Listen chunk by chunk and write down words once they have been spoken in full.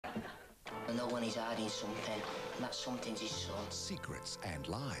I know when he's hiding something, and that something's his son. Secrets and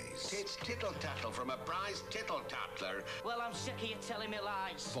lies. It's tittle-tattle from a prize tittle-tattler. Well, I'm sick of you telling me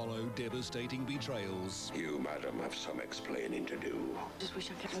lies. Follow devastating betrayals. You, madam, have some explaining to do. Just wish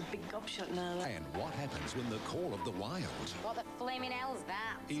I kept my big gob shut now. And what happens when the call of the wild What the flaming hell's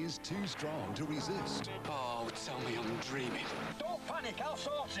that? is too strong to resist. Oh, tell me I'm dreaming. Don't panic, I'll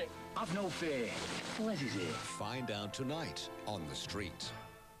sort it. I've no fear. Les is here. Find out tonight on The Street.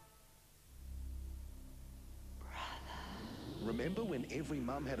 Remember when every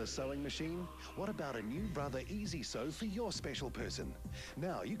mum had a sewing machine? What about a new Brother Easy Sew for your special person?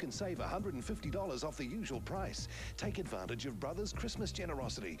 Now you can save $150 off the usual price. Take advantage of Brother's Christmas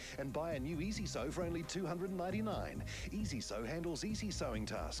generosity and buy a new Easy Sew for only $299. Easy Sew handles easy sewing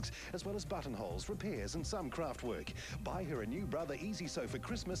tasks, as well as buttonholes, repairs and some craft work. Buy her a new Brother Easy Sew for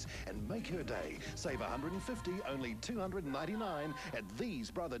Christmas and make her day. Save $150, only $299 at these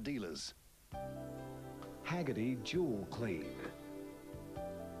Brother dealers. Haggerty Jewel Clean.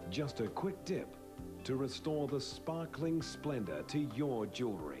 Just a quick dip to restore the sparkling splendor to your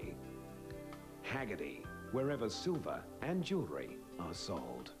jewelry. Haggerty, wherever silver and jewelry are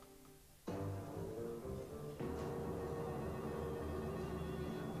sold.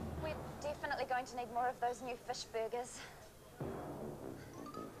 We're definitely going to need more of those new fish burgers.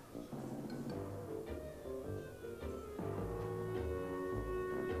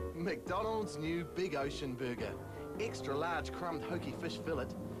 McDonald's new Big Ocean Burger. Extra large crumbed hoki fish fillet,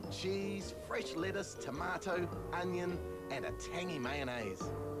 cheese, fresh lettuce, tomato, onion, and a tangy mayonnaise.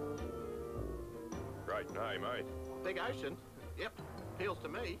 Great name, eh? Big Ocean? Yep, appeals to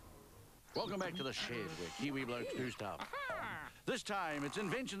me. Welcome back to The Shed, where Kiwi blokes do stuff. This time, it's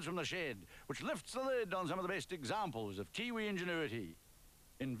Inventions from the Shed, which lifts the lid on some of the best examples of Kiwi ingenuity.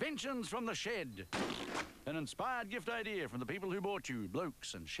 Inventions from the Shed. An inspired gift idea from the people who bought you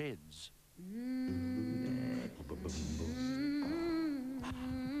blokes and sheds.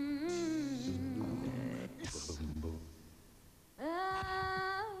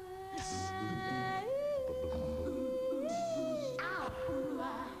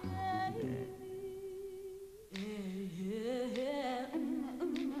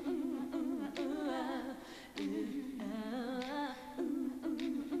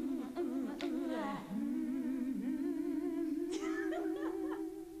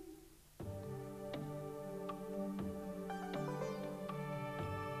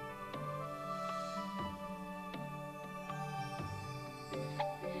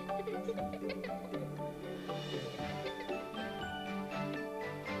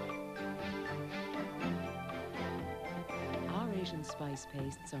 Our Asian spice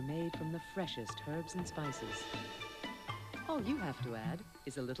pastes are made from the freshest herbs and spices. All you have to add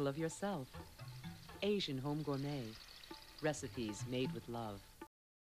is a little of yourself. Asian Home Gourmet. Recipes made with love.